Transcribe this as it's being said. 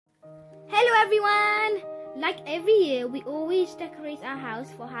everyone! Like every year, we always decorate our house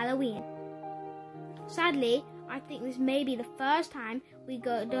for Halloween. Sadly, I think this may be the first time we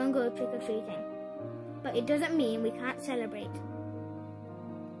don't go trick-or-treating. But it doesn't mean we can't celebrate.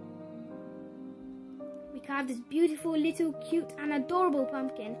 We carved this beautiful little cute and adorable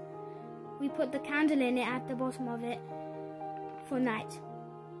pumpkin. We put the candle in it at the bottom of it for night.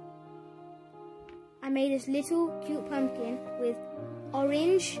 I made this little cute pumpkin with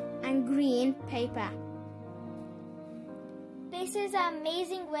orange and green paper. This is an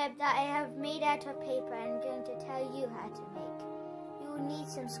amazing web that I have made out of paper and I'm going to tell you how to make. You will need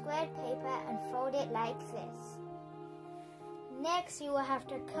some squared paper and fold it like this. Next, you will have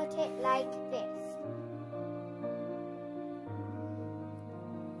to cut it like this.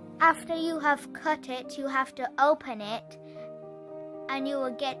 After you have cut it, you have to open it and you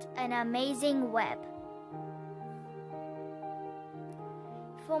will get an amazing web.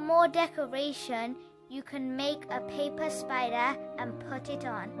 For more decoration, you can make a paper spider and put it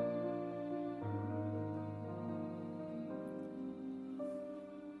on.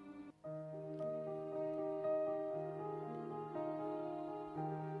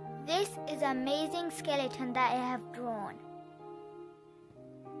 This is an amazing skeleton that I have drawn.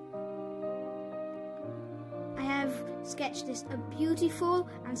 I have sketched this a beautiful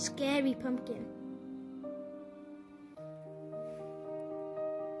and scary pumpkin.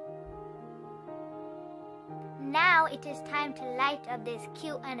 Now it is time to light up this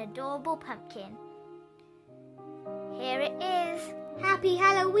cute and adorable pumpkin. Here it is. Happy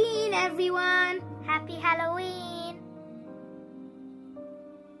Halloween, everyone! Happy Halloween!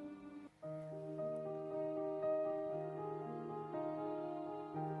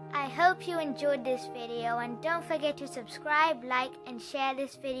 I hope you enjoyed this video and don't forget to subscribe, like and share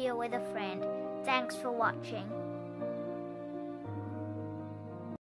this video with a friend. Thanks for watching.